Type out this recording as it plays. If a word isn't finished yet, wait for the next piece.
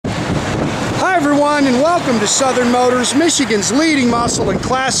everyone, and welcome to Southern Motors, Michigan's leading muscle and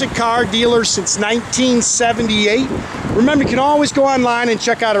classic car dealer since 1978. Remember, you can always go online and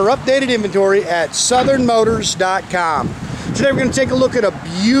check out our updated inventory at southernmotors.com. Today we're going to take a look at a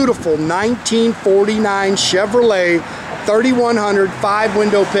beautiful 1949 Chevrolet 3100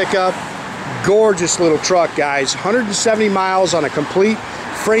 5-window pickup. Gorgeous little truck, guys. 170 miles on a complete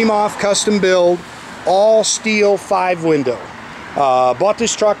frame-off custom build, all steel 5-window. Bought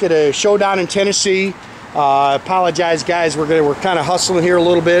this truck at a showdown in Tennessee. I apologize, guys. We're kind of hustling here a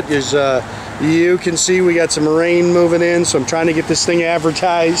little bit. As you can see, we got some rain moving in, so I'm trying to get this thing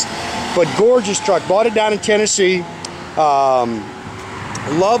advertised. But gorgeous truck. Bought it down in Tennessee. Love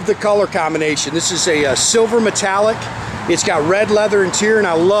the color combination. This is a silver metallic. It's got red leather interior, and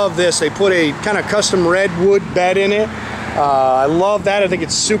I love this. They put a kind of custom red wood bed in it. I love that. I think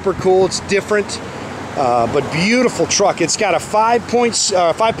it's super cool. It's different. But beautiful truck. It's got a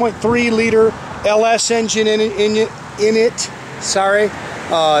 5.3 liter LS engine in it. Sorry.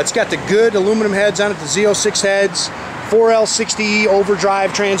 It's got the good aluminum heads on it, the Z06 heads, 4L60E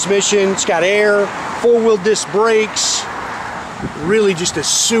overdrive transmission. It's got air, 4-wheel disc brakes. Really just a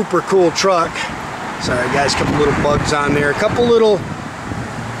super cool truck. Sorry guys, a couple little bugs on there, a couple little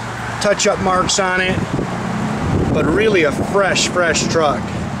touch-up marks on it, but really a fresh truck.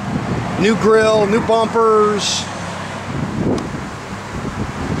 New grille, new bumpers.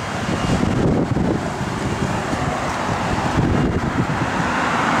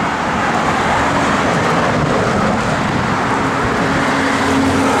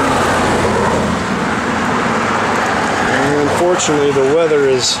 And unfortunately, the weather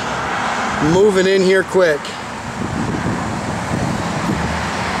is moving in here quick.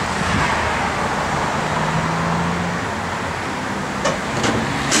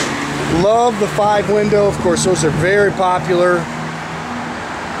 Love the 5-window. Of course, those are very popular.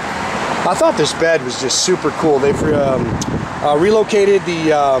 I thought this bed was just super cool. They've relocated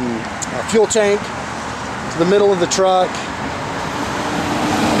the fuel tank to the middle of the truck.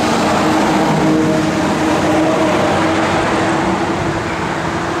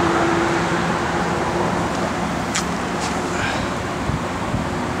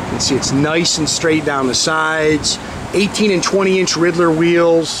 You can see it's nice and straight down the sides. 18 and 20 inch Ridler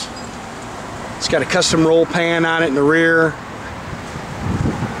wheels. It's got a custom roll pan on it in the rear.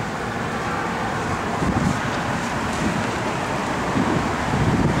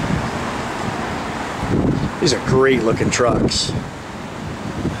 These are great looking trucks.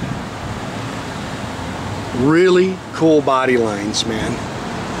 Really cool body lines, man.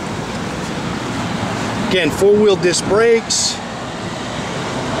 Again, 4-wheel disc brakes.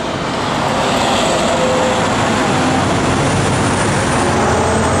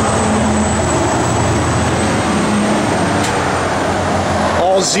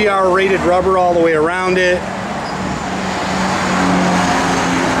 ZR rated rubber all the way around it.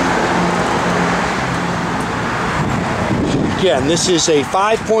 Again, this is a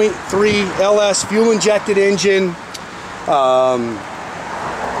 5.3 LS fuel injected engine.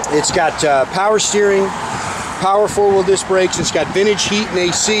 It's got power steering, power 4-wheel disc brakes. It's got vintage heat and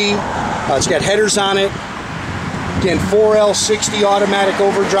AC. It's got headers on it. Again, 4L60 automatic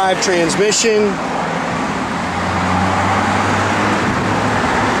overdrive transmission.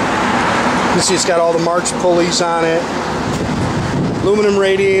 You can see it's got all the March pulleys on it. Aluminum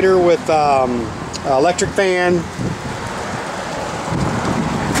radiator with electric fan.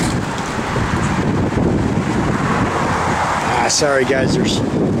 Sorry guys, there's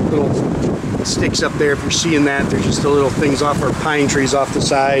little sticks up there. If you're seeing that, there's just the little things off our pine trees off the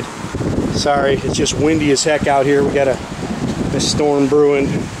side. Sorry, it's just windy as heck out here. We got a storm brewing.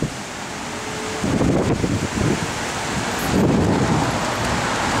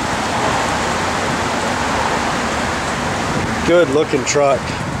 Good looking truck.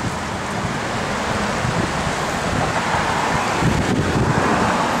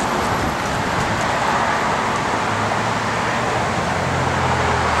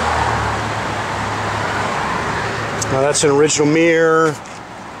 Now that's an original mirror.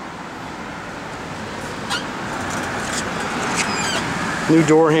 New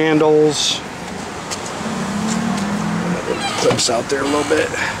door handles. Clips out there a little bit.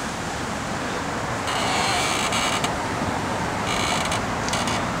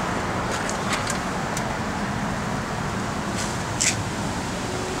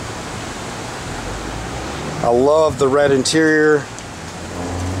 I love the red interior.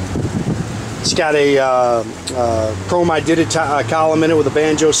 It's got a chrome Ididit column in it with a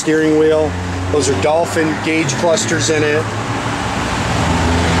Banjo steering wheel. Those are Dolphin gauge clusters in it.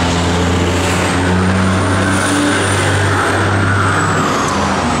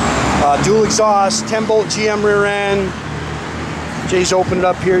 Dual exhaust, 10-bolt GM rear end. Jay's opened it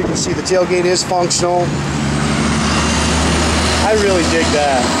up here. You can see the tailgate is functional. I really dig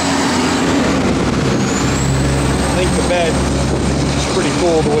that. I think the bed is pretty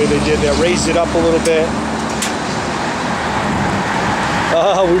cool the way they did that. Raised it up a little bit.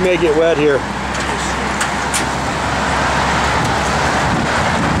 Oh, we may get wet here.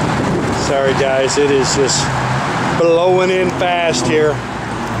 Sorry guys, it is just blowing in fast here.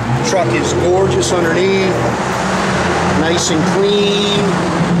 The truck is gorgeous underneath. Nice and clean.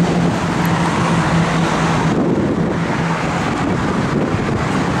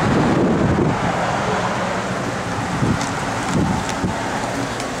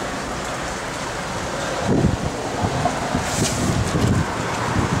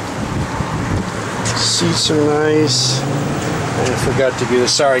 Seats are nice. I forgot to do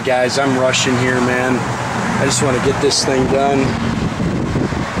this. Sorry guys, I'm rushing here, man. I just want to get this thing done.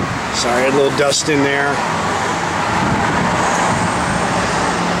 Sorry, I had a little dust in there.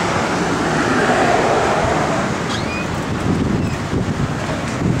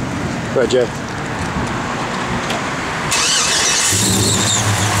 Go ahead, Jay.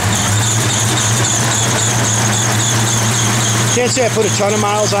 Can't say I put a ton of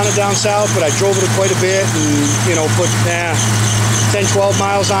miles on it down south, but I drove it quite a bit and, you know, put 10, 12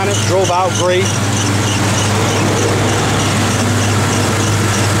 miles on it. Drove out great.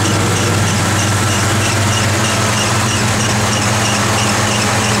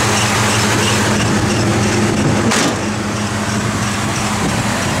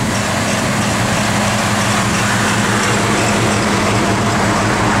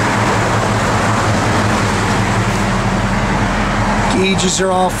 Gauges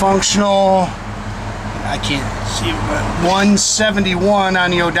are all functional. I can't see it, but 171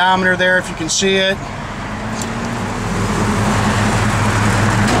 on the odometer there, if you can see it.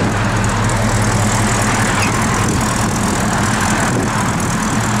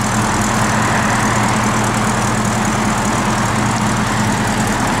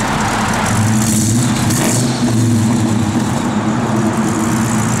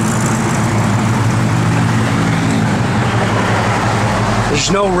 There's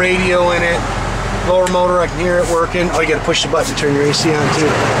no radio in it. Lower motor, I can hear it working. Oh, you gotta push the button to turn your AC on too.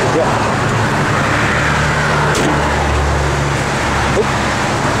 Yep.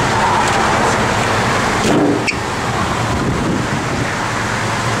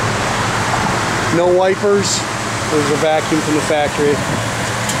 No wipers. There's a vacuum from the factory.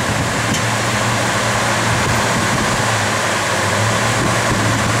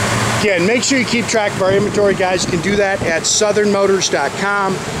 Again, make sure you keep track of our inventory, guys. You can do that at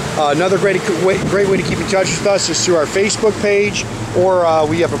southernmotors.com. Another great way to keep in touch with us is through our Facebook page, or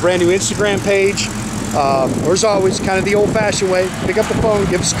we have a brand new Instagram page. Or as always, kind of the old-fashioned way, pick up the phone,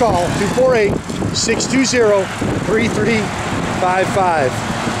 give us a call, 248-620-3355.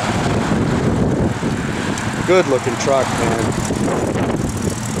 Good looking truck, man.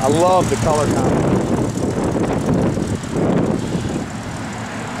 I love the color combination.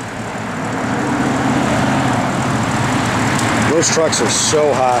 Those trucks are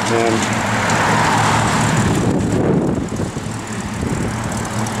so hot, man.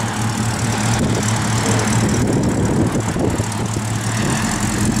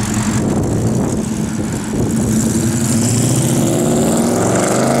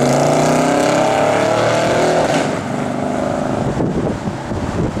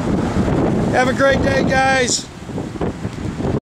 Have a great day, guys.